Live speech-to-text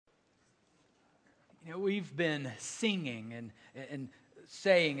We've been singing and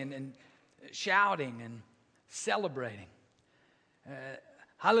saying and shouting and celebrating.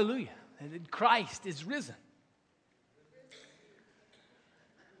 Hallelujah. Christ is risen.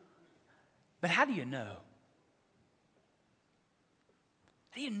 But how do you know?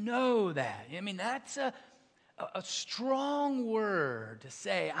 How do you know that? I mean, that's a strong word to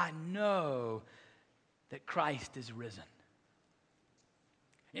say, I know that Christ is risen.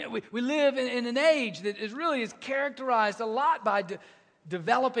 We live in an age that is characterized a lot by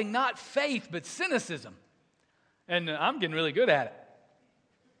developing not faith, but cynicism. And I'm getting really good at it.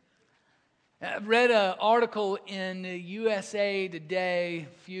 I've read an article in USA Today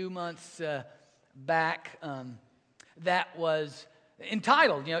a few months back that was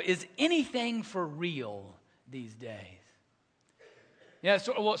entitled, Is Anything for Real These Days?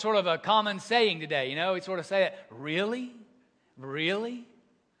 Sort of a common saying today, we sort of say it, really? Really?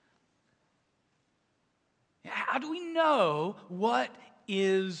 How do we know what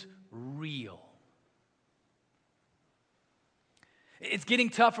is real? It's getting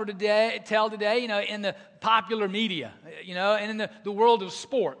tougher to tell today, in the popular media, and in the world of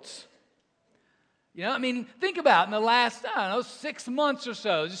sports. Think about in the last, 6 months or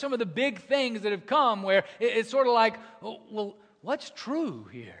so, just some of the big things that have come where it's sort of like, well, what's true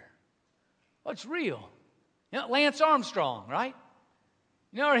here? What's real? Lance Armstrong, right?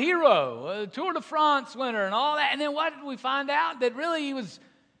 Our hero, Tour de France winner and all that. And then what did we find out? That really he was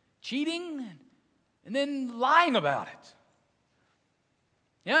cheating and then lying about it.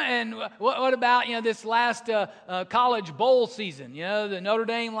 And what about, this last college bowl season? The Notre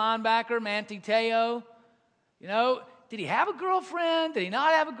Dame linebacker, Manti Te'o. Did he have a girlfriend? Did he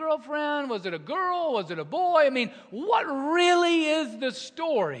not have a girlfriend? Was it a girl? Was it a boy? What really is the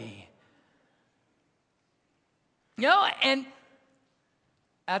story? And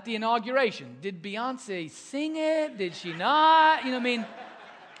at the inauguration, did Beyonce sing it? Did she not?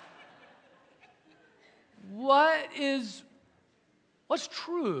 What's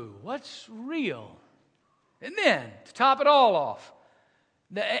true? What's real? And then, to top it all off,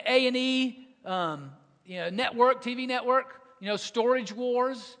 the A&E network, TV network, storage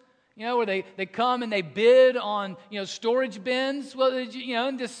wars, where they come and they bid on, storage bins. Well,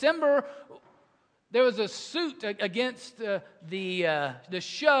 in December, there was a suit against the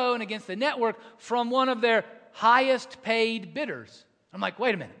show and against the network from one of their highest paid bidders. I'm like,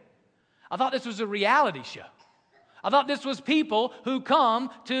 wait a minute. I thought this was a reality show. I thought this was people who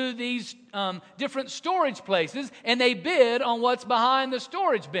come to these different storage places and they bid on what's behind the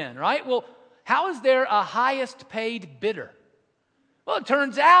storage bin, right? Well, how is there a highest paid bidder? Well, it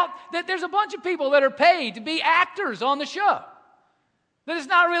turns out that there's a bunch of people that are paid to be actors on the show. That it's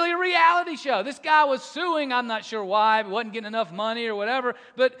not really a reality show. This guy was suing, I'm not sure why, but wasn't getting enough money or whatever,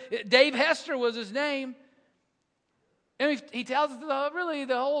 but Dave Hester was his name. And he tells us really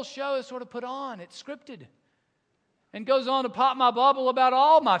the whole show is sort of put on. It's scripted. And goes on to pop my bubble about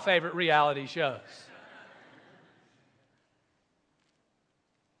all my favorite reality shows.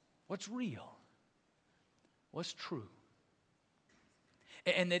 What's real? What's true?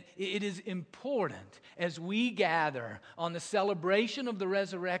 And that it is important as we gather on the celebration of the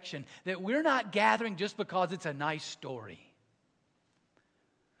resurrection that we're not gathering just because it's a nice story.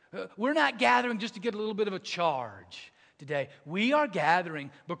 We're not gathering just to get a little bit of a charge today. We are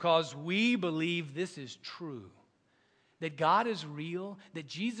gathering because we believe this is true. That God is real, that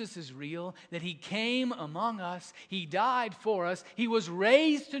Jesus is real, that He came among us, He died for us, He was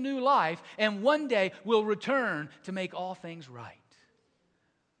raised to new life, and one day will return to make all things right.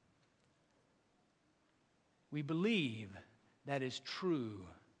 We believe that is true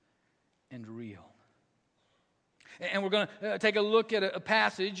and real. And we're going to take a look at a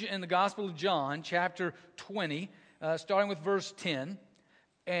passage in the Gospel of John, chapter 20, starting with verse 10.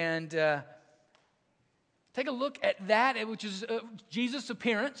 And take a look at that, which is Jesus'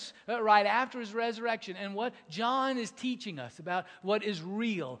 appearance right after His resurrection, and what John is teaching us about what is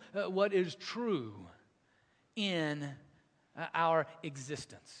real, what is true in our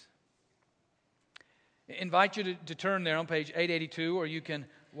existence. I invite you to turn there on page 882, or you can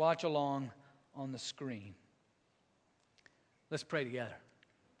watch along on the screen. Let's pray together.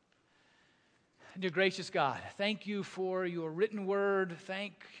 Dear gracious God, thank you for your written word.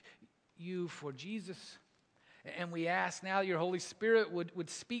 Thank you for Jesus. And we ask now that your Holy Spirit would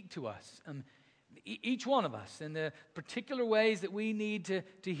speak to us, each one of us, in the particular ways that we need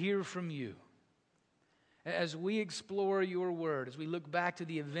to hear from you. As we explore your word, as we look back to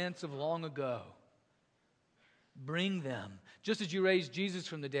the events of long ago, bring them, just as you raised Jesus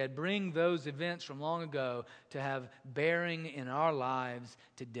from the dead, bring those events from long ago to have bearing in our lives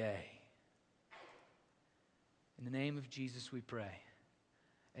today. In the name of Jesus we pray.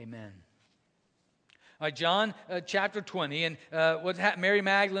 Amen. All right, John chapter 20, and Mary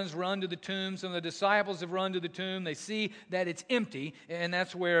Magdalene's run to the tomb. Some of the disciples have run to the tomb. They see that it's empty, and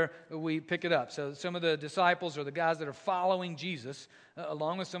that's where we pick it up. So some of the disciples, or the guys that are following Jesus,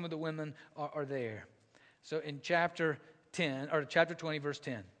 along with some of the women, are there. So in chapter 20, verse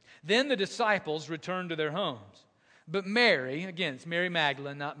 10. Then the disciples returned to their homes. But Mary, again, it's Mary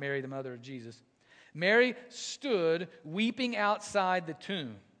Magdalene, not Mary, the mother of Jesus. Mary stood weeping outside the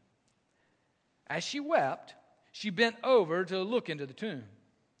tomb. As she wept, she bent over to look into the tomb.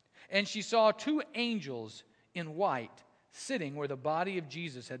 And she saw two angels in white sitting where the body of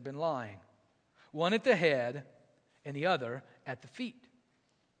Jesus had been lying, one at the head and the other at the feet.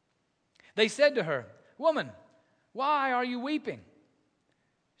 They said to her, "Woman, why are you weeping?"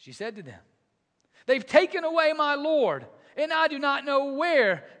 She said to them, "They've taken away my Lord, and I do not know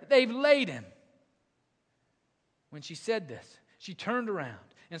where they've laid him." When she said this, she turned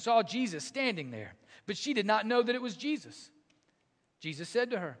around and saw Jesus standing there, but she did not know that it was Jesus. Jesus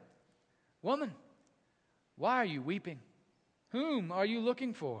said to her, "Woman, why are you weeping? Whom are you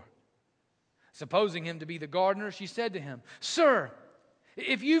looking for?" Supposing him to be the gardener, she said to him, "Sir,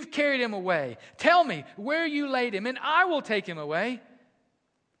 if you've carried him away, tell me where you laid him, and I will take him away."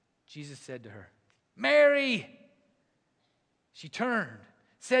 Jesus said to her, "Mary." She turned,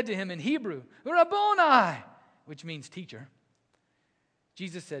 said to him in Hebrew, "Rabboni," which means teacher.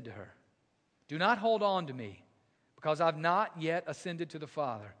 Jesus said to her, "Do not hold on to me, because I've not yet ascended to the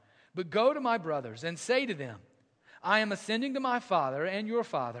Father. But go to my brothers and say to them, I am ascending to my Father and your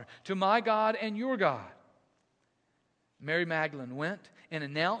Father, to my God and your God." Mary Magdalene went and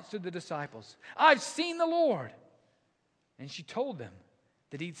announced to the disciples, "I've seen the Lord." And she told them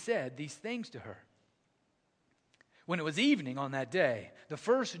that he'd said these things to her. When it was evening on that day, the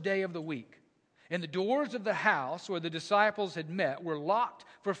first day of the week, and the doors of the house where the disciples had met were locked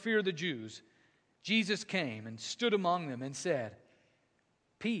for fear of the Jews, Jesus came and stood among them and said,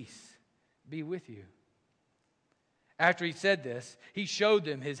 "Peace be with you." After he said this, he showed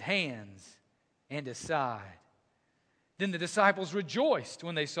them his hands and his side. Then the disciples rejoiced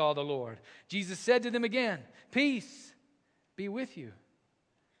when they saw the Lord. Jesus said to them again, "Peace be with you.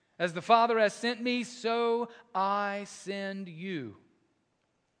 As the Father has sent me, so I send you."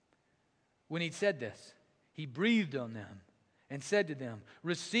 When he'd said this, he breathed on them and said to them,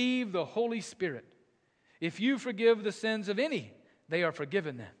 "Receive the Holy Spirit. If you forgive the sins of any, they are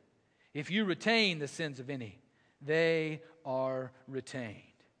forgiven them. If you retain the sins of any, they are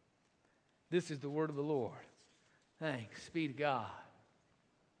retained." This is the word of the Lord. Thanks be to God.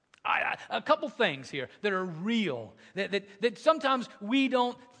 A couple things here that are real, that sometimes we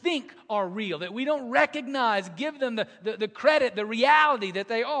don't think are real, that we don't recognize, give them the credit, the reality that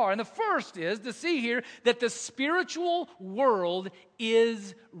they are. And the first is to see here that the spiritual world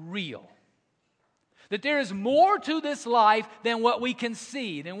is real. That there is more to this life than what we can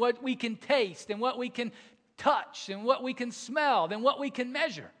see, than what we can taste, than what we can touch, than what we can smell, than what we can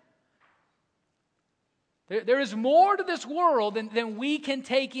measure. There is more to this world than we can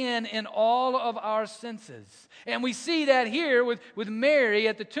take in all of our senses. And we see that here with Mary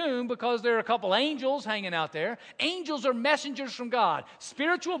at the tomb, because there are a couple angels hanging out there. Angels are messengers from God,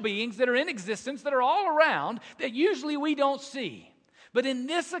 spiritual beings that are in existence, that are all around, that usually we don't see. But in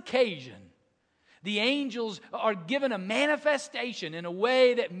this occasion, the angels are given a manifestation in a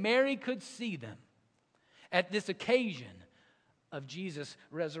way that Mary could see them at this occasion of Jesus'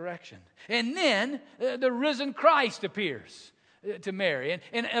 resurrection. And then the risen Christ appears to Mary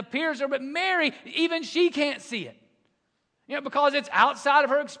and appears to her, but Mary, even she can't see it. Because it's outside of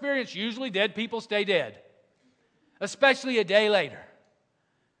her experience. Usually dead people stay dead, especially a day later.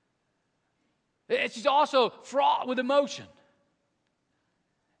 She's also fraught with emotion.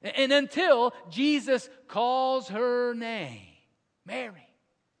 And until Jesus calls her name, Mary,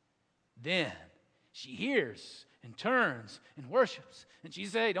 then she hears and turns and worships. And she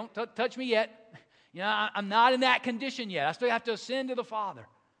says, "Hey, don't touch me yet. I'm not in that condition yet. I still have to ascend to the Father."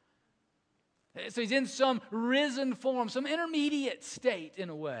 So he's in some risen form, some intermediate state in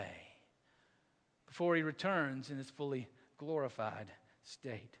a way, before he returns in his fully glorified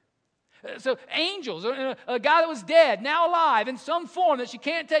state. So angels, a guy that was dead, now alive in some form that she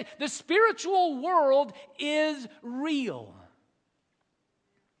can't take. The spiritual world is real.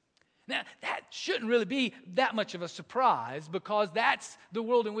 Now, that shouldn't really be that much of a surprise, because that's the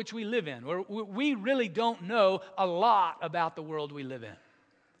world in which we live in. We really don't know a lot about the world we live in.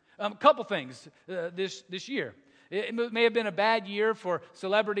 A couple things this year. It may have been a bad year for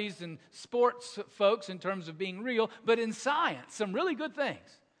celebrities and sports folks in terms of being real, but in science, some really good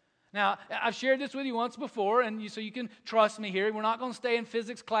things. Now, I've shared this with you once before, and so you can trust me here. We're not going to stay in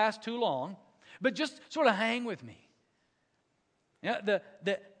physics class too long, but just sort of hang with me. The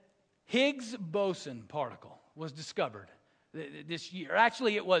Higgs boson particle was discovered this year.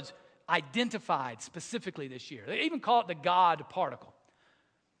 Actually, it was identified specifically this year. They even call it the God particle.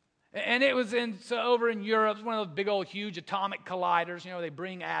 And it was over in Europe. It's one of those big old huge atomic colliders. They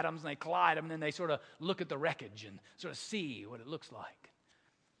bring atoms and they collide them, and then they sort of look at the wreckage and sort of see what it looks like.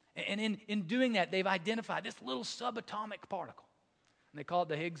 And in doing that, they've identified this little subatomic particle. And they call it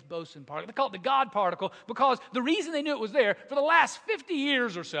the Higgs boson particle. They call it the God particle because the reason they knew it was there, for the last 50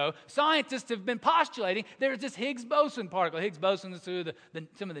 years or so, scientists have been postulating there's this Higgs boson particle. Higgs boson is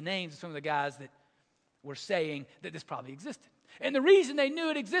some of the names of some of the guys that were saying that this probably existed. And the reason they knew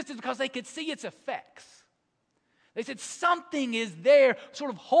it existed is because they could see its effects. They said something is there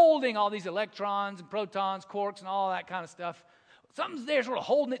sort of holding all these electrons and protons, quarks, and all that kind of stuff. Something's there sort of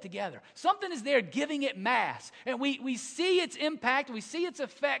holding it together. Something is there giving it mass. And we see its impact, we see its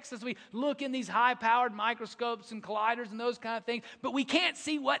effects as we look in these high-powered microscopes and colliders and those kind of things, but we can't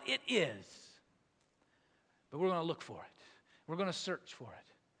see what it is. But we're going to look for it. We're going to search for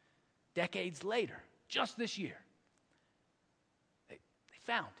it. Decades later, just this year, they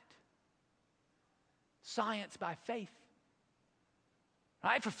found it. Science by faith.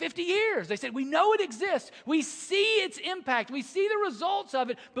 Right? For 50 years, they said, we know it exists. We see its impact. We see the results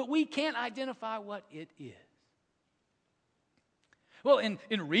of it, but we can't identify what it is. Well, in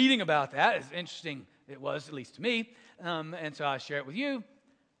reading about that, as interesting it was, at least to me, and so I share it with you,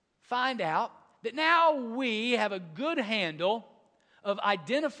 find out that now we have a good handle of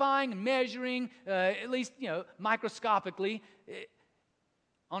identifying and measuring, at least, microscopically,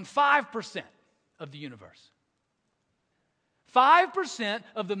 on 5% of the universe. 5%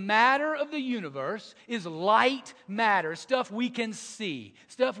 of the matter of the universe is light matter, stuff we can see,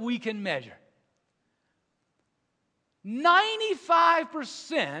 stuff we can measure.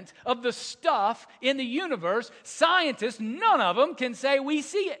 95% of the stuff in the universe, scientists, none of them can say we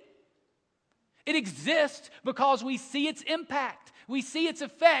see it. It exists because we see its impact. We see its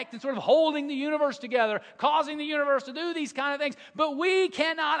effect in sort of holding the universe together, causing the universe to do these kind of things. But we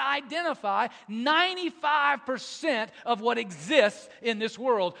cannot identify 95% of what exists in this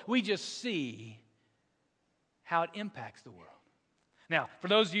world. We just see how it impacts the world. Now, for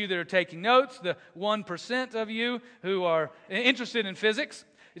those of you that are taking notes, the 1% of you who are interested in physics,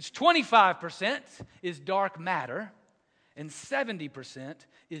 it's 25% is dark matter and 70%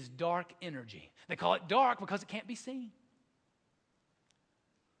 is dark energy. They call it dark because it can't be seen.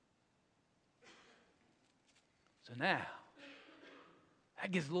 So now,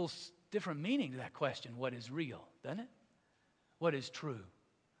 that gives a little different meaning to that question, what is real, doesn't it? What is true?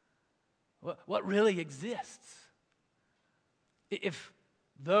 What really exists? If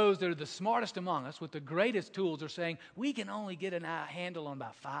those that are the smartest among us with the greatest tools are saying, we can only get a handle on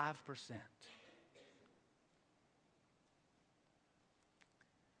about 5%.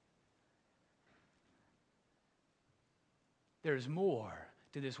 There's more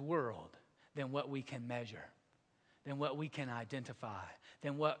to this world than what we can measure, than what we can identify,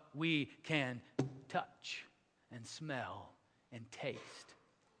 than what we can touch and smell and taste,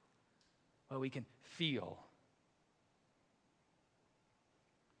 what we can feel.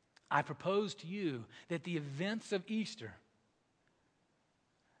 I propose to you that the events of Easter,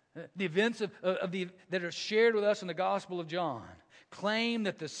 the events that are shared with us in the Gospel of John, claim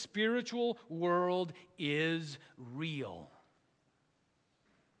that the spiritual world is real.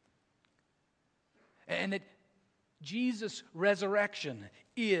 And that Jesus' resurrection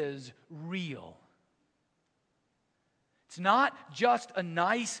is real. It's not just a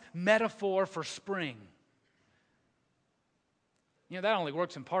nice metaphor for spring. That only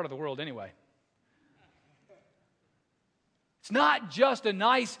works in part of the world anyway. It's not just a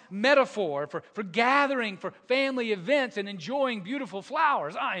nice metaphor for gathering for family events and enjoying beautiful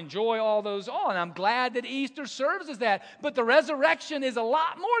flowers. I enjoy all those, and I'm glad that Easter serves as that. But the resurrection is a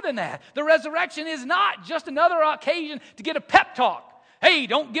lot more than that. The resurrection is not just another occasion to get a pep talk. Hey,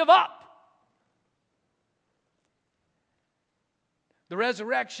 don't give up. The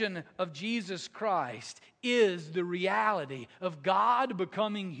resurrection of Jesus Christ is the reality of God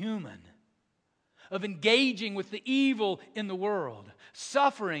becoming human, of engaging with the evil in the world,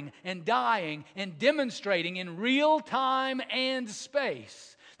 suffering and dying and demonstrating in real time and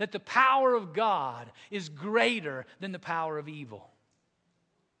space that the power of God is greater than the power of evil.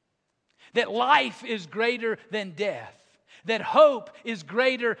 That life is greater than death. That hope is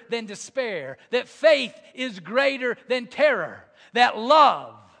greater than despair. That faith is greater than terror. That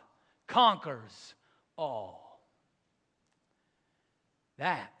love conquers all.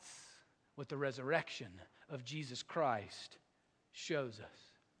 That's what the resurrection of Jesus Christ shows us.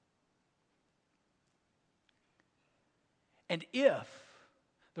 And if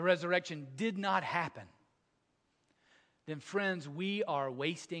the resurrection did not happen, then friends, we are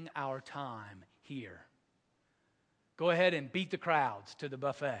wasting our time here. Go ahead and beat the crowds to the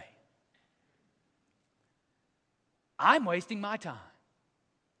buffet. I'm wasting my time.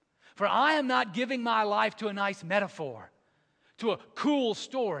 For I am not giving my life to a nice metaphor, to a cool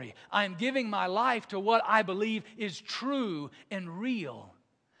story. I am giving my life to what I believe is true and real.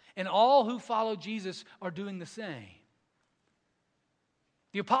 And all who follow Jesus are doing the same.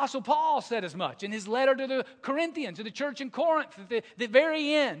 The Apostle Paul said as much in his letter to the Corinthians, to the church in Corinth, at the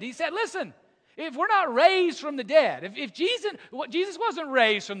very end. He said, listen, if we're not raised from the dead, if Jesus wasn't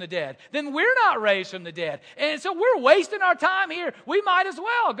raised from the dead, then we're not raised from the dead. And so we're wasting our time here. We might as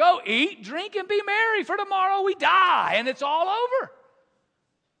well go eat, drink, and be merry, for tomorrow we die, and it's all over.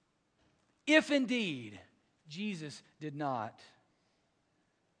 If indeed Jesus did not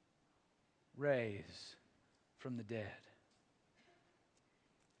raise from the dead.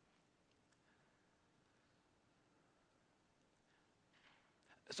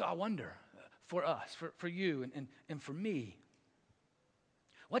 So I wonder, for us, for you, and for me,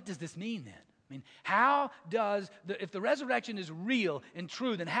 what does this mean then? I mean, how does, if the resurrection is real and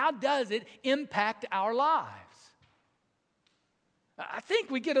true, then how does it impact our lives? I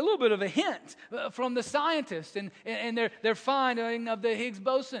think we get a little bit of a hint from the scientists and their finding of the Higgs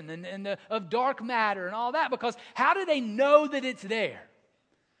boson and of dark matter and all that, because how do they know that it's there?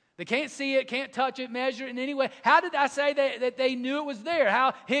 They can't see it, can't touch it, measure it in any way. How did I say that they knew it was there?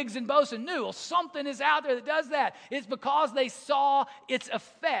 How Higgs and boson knew? Well, something is out there that does that. It's because they saw its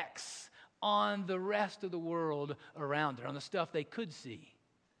effects on the rest of the world around it, on the stuff they could see,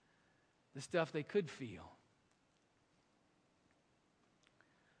 the stuff they could feel.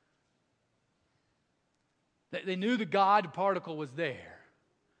 They knew the God particle was there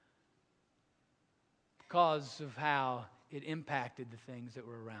because of how it impacted the things that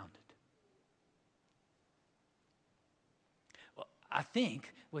were around it. Well, I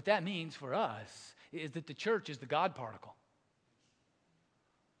think what that means for us is that the church is the God particle.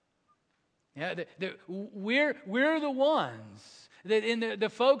 Yeah, we're the ones that in the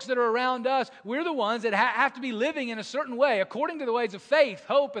folks that are around us, we're the ones that have to be living in a certain way, according to the ways of faith,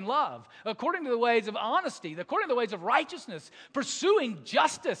 hope, and love, according to the ways of honesty, according to the ways of righteousness, pursuing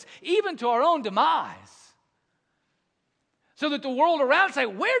justice, even to our own demise. So that the world around say,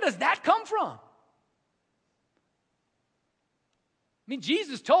 where does that come from? I mean,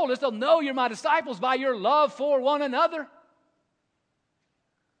 Jesus told us they'll know you're my disciples by your love for one another.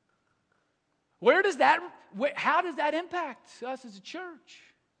 How does that impact us as a church?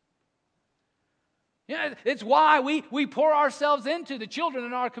 It's why we pour ourselves into the children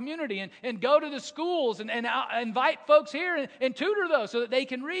in our community and go to the schools and invite folks here and tutor those so that they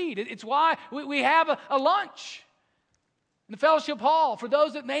can read. It's why we have a lunch in the fellowship hall for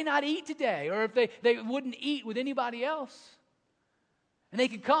those that may not eat today, or if they wouldn't eat with anybody else. And they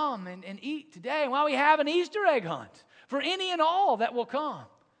can come and eat today. And why we have an Easter egg hunt for any and all that will come.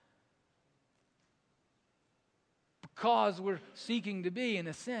 Because we're seeking to be, in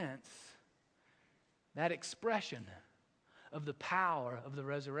a sense, that expression of the power of the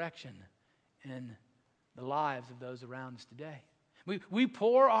resurrection in the lives of those around us today. We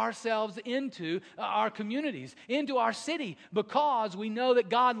pour ourselves into our communities, into our city, because we know that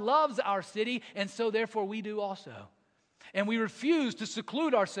God loves our city, and so therefore we do also. And we refuse to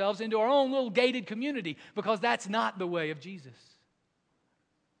seclude ourselves into our own little gated community, because that's not the way of Jesus.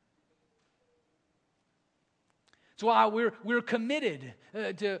 It's why we're committed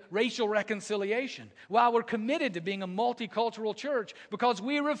to racial reconciliation, why we're committed to being a multicultural church, because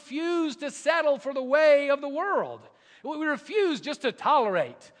we refuse to settle for the way of the world. We refuse just to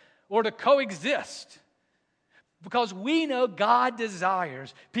tolerate or to coexist, because we know God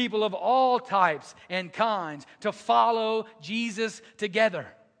desires people of all types and kinds to follow Jesus together.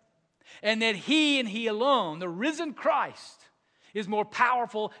 And that He and He alone, the risen Christ, is more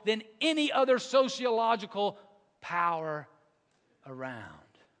powerful than any other sociological power around.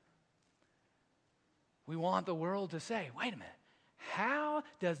 We want the world to say, wait a minute, how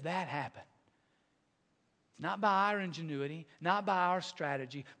does that happen? It's not by our ingenuity, not by our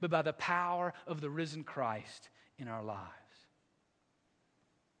strategy, but by the power of the risen Christ in our lives.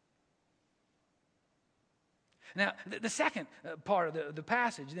 Now, the second part of the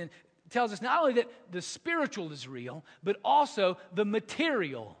passage then tells us not only that the spiritual is real, but also the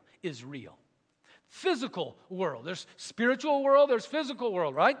material is real. Physical world. There's spiritual world, there's physical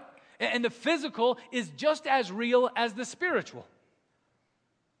world, right? And the physical is just as real as the spiritual.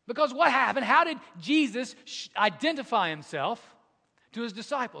 Because what happened? How did Jesus identify himself to his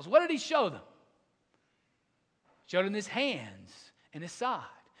disciples? What did he show them? Showed them his hands and his side.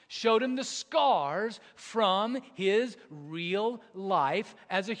 Showed him the scars from his real life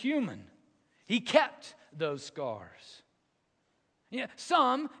as a human. He kept those scars. You know,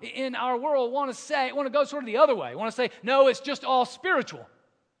 some in our world want to go sort of the other way. Want to say, no, it's just all spiritual.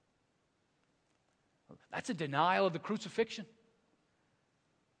 That's a denial of the crucifixion.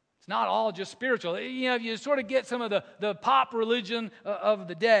 It's not all just spiritual. You know, if you sort of get some of the pop religion of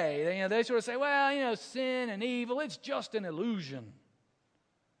the day, you know, they sort of say, well, you know, sin and evil, it's just an illusion.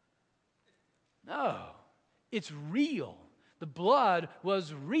 No, it's real. The blood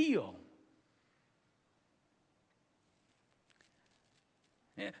was real.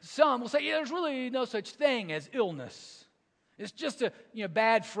 Some will say, yeah, there's really no such thing as illness. It's just a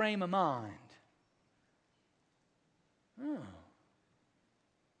bad frame of mind. Oh.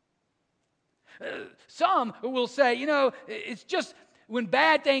 Some will say, it's just when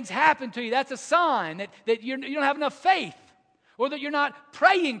bad things happen to you, that's a sign that you don't have enough faith or that you're not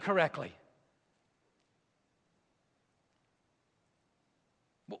praying correctly.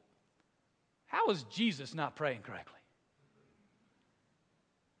 Well, how is Jesus not praying correctly?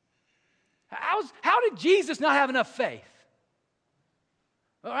 How did Jesus not have enough faith?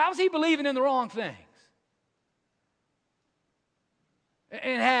 Or how was he believing in the wrong things?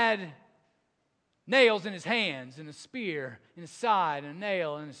 And had nails in his hands, and a spear in his side, and a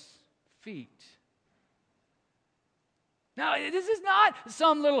nail in his feet. Now, this is not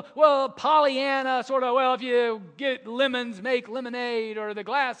some little, Pollyanna sort of, if you get lemons, make lemonade, or the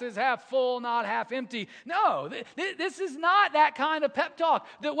glass is half full, not half empty. No, this is not that kind of pep talk.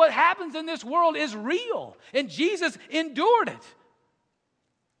 That what happens in this world is real, and Jesus endured it.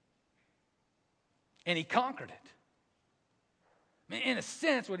 And he conquered it. In a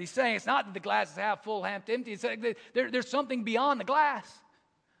sense, what he's saying, it's not that the glass is half full, half empty. It's like there's something beyond the glass.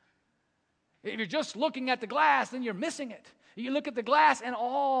 If you're just looking at the glass, then you're missing it. You look at the glass and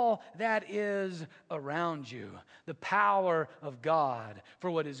all that is around you. The power of God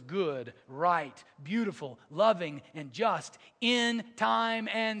for what is good, right, beautiful, loving, and just in time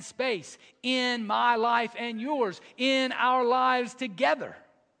and space, in my life and yours, in our lives together.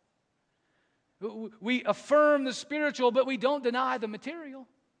 We affirm the spiritual, but we don't deny the material.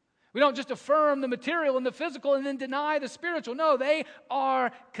 We don't just affirm the material and the physical and then deny the spiritual. No, they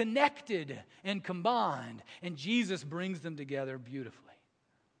are connected and combined, and Jesus brings them together beautifully.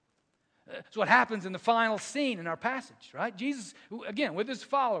 That's what happens in the final scene in our passage, right? Jesus, again, with his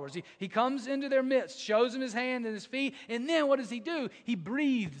followers, he comes into their midst, shows them his hand and his feet, and then what does he do? He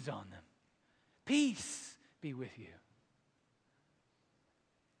breathes on them. Peace be with you.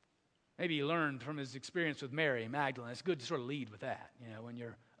 Maybe he learned from his experience with Mary Magdalene. It's good to sort of lead with that, when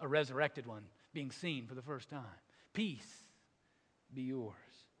you're a resurrected one being seen for the first time. Peace be yours.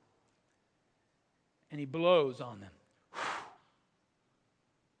 And he blows on them.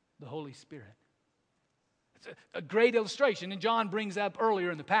 The Holy Spirit. It's a great illustration, and John brings up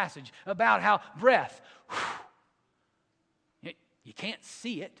earlier in the passage about how breath, you can't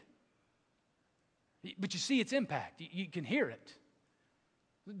see it, but you see its impact. You can hear it.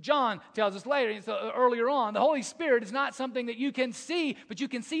 John tells us earlier on, the Holy Spirit is not something that you can see, but you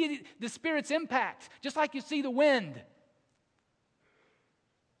can see the Spirit's impact, just like you see the wind.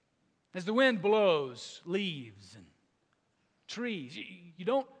 As the wind blows leaves and trees, you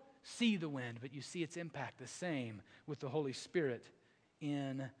don't see the wind, but you see its impact. The same with the Holy Spirit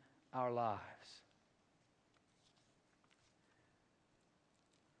in our lives.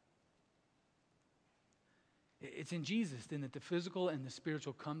 It's in Jesus, then, that the physical and the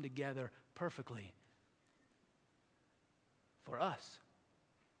spiritual come together perfectly for us.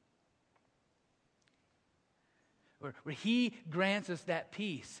 Where he grants us that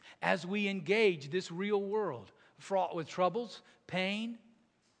peace as we engage this real world, fraught with troubles, pain,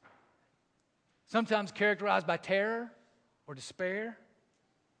 sometimes characterized by terror or despair.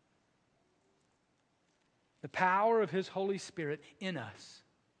 The power of his Holy Spirit in us,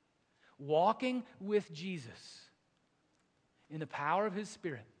 walking with Jesus in the power of his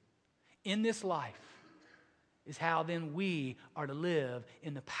Spirit in this life, is how then we are to live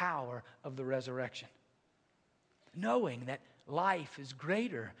in the power of the resurrection. Knowing that life is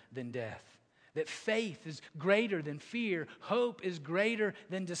greater than death, that faith is greater than fear, hope is greater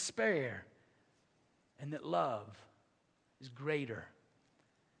than despair, and that love is greater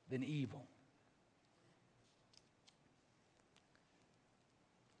than evil.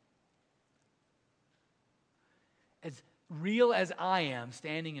 As real as I am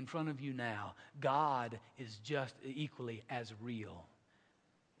standing in front of you now, God is just equally as real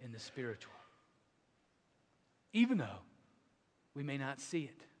in in the spiritual. Even though we may not see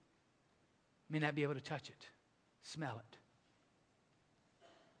it, may not be able to touch it, smell it.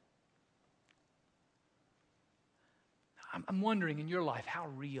 I'm wondering in your life, how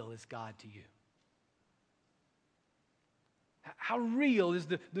real is God to you? How real is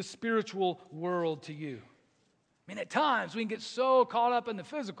the spiritual world to you? I mean, at times we can get so caught up in the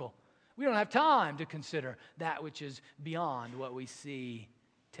physical, we don't have time to consider that which is beyond what we see,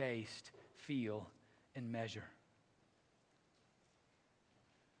 taste, feel, and measure.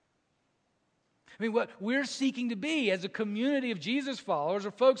 I mean, what we're seeking to be as a community of Jesus followers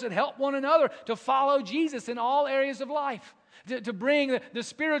are folks that help one another to follow Jesus in all areas of life, to bring the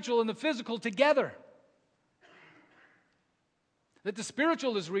spiritual and the physical together. That the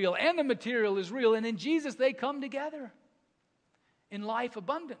spiritual is real and the material is real, and in Jesus they come together in life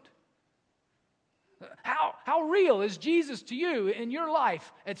abundant. How real is Jesus to you in your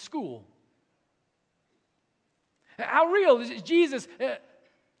life at school? How real is Jesus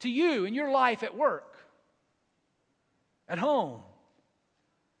to you in your life at work, at home,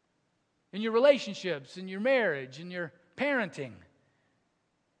 in your relationships, in your marriage, in your parenting,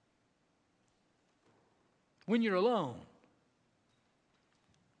 when you're alone?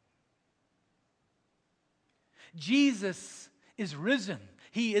 Jesus is risen.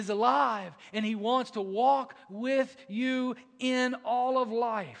 He is alive, and He wants to walk with you in all of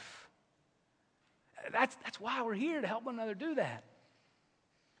life. That's why we're here, to help one another do that.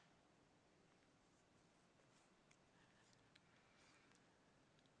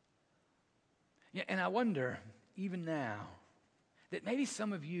 Yeah, and I wonder, even now, that maybe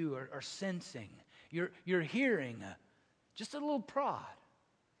some of you are sensing, you're hearing just a little prod.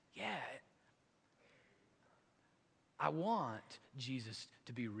 Yeah, I want Jesus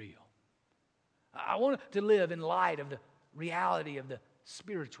to be real. I want to live in light of the reality of the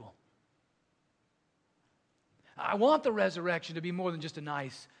spiritual. I want the resurrection to be more than just a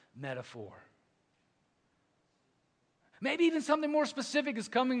nice metaphor. Maybe even something more specific is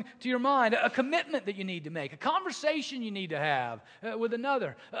coming to your mind, a commitment that you need to make, a conversation you need to have with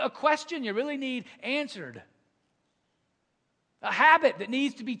another, a question you really need answered, a habit that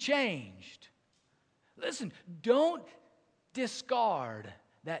needs to be changed. Listen, don't discard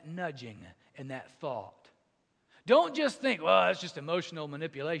that nudging and that thought. Don't just think, well, that's just emotional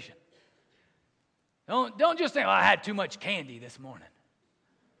manipulation. Don't just think, oh, I had too much candy this morning.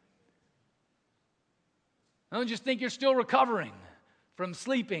 Don't just think you're still recovering from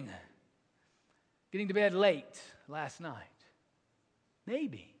sleeping, getting to bed late last night.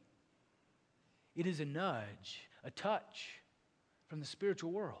 Maybe it is a nudge, a touch from the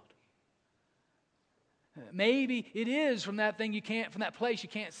spiritual world. Maybe it is from that place you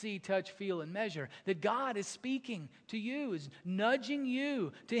can't see, touch, feel, and measure, that God is speaking to you, is nudging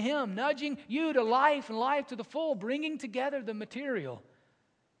you to Him, nudging you to life and life to the full, bringing together the material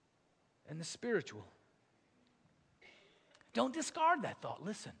and the spiritual. Don't discard that thought.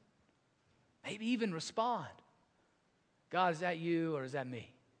 Listen. Maybe even respond. God, is that you or is that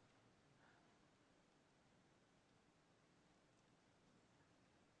me?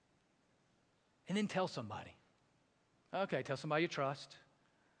 And then tell somebody. Okay, tell somebody you trust.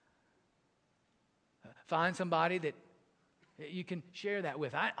 Find somebody that you can share that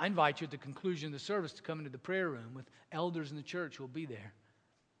with. I invite you at the conclusion of the service to come into the prayer room with elders in the church who will be there.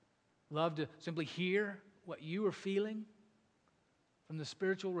 Love to simply hear what you are feeling from the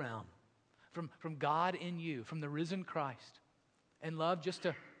spiritual realm, from God in you, from the risen Christ. And love just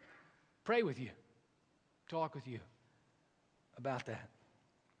to pray with you, talk with you about that.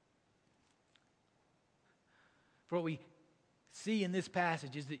 For what we see in this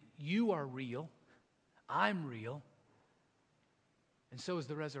passage is that you are real, I'm real, and so is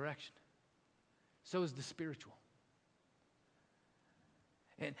the resurrection. So is the spiritual.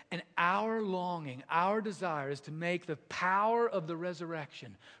 And our longing, our desire is to make the power of the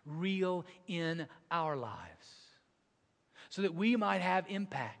resurrection real in our lives, so that we might have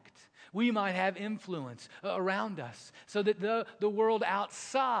impact, we might have influence around us, so that the world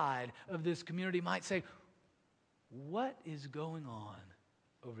outside of this community might say, what is going on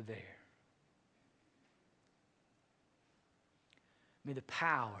over there? May the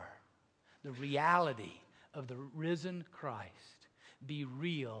power, the reality of the risen Christ be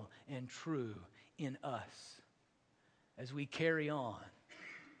real and true in us as we carry on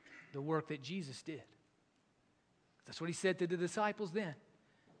the work that Jesus did. That's what He said to the disciples then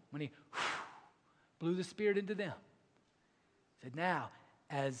when He blew the Spirit into them. He said, now,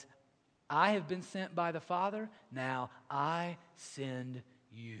 as I have been sent by the Father, now I send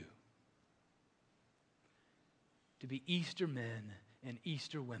you to be Easter men and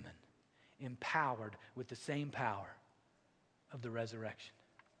Easter women, empowered with the same power of the resurrection.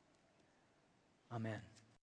 Amen.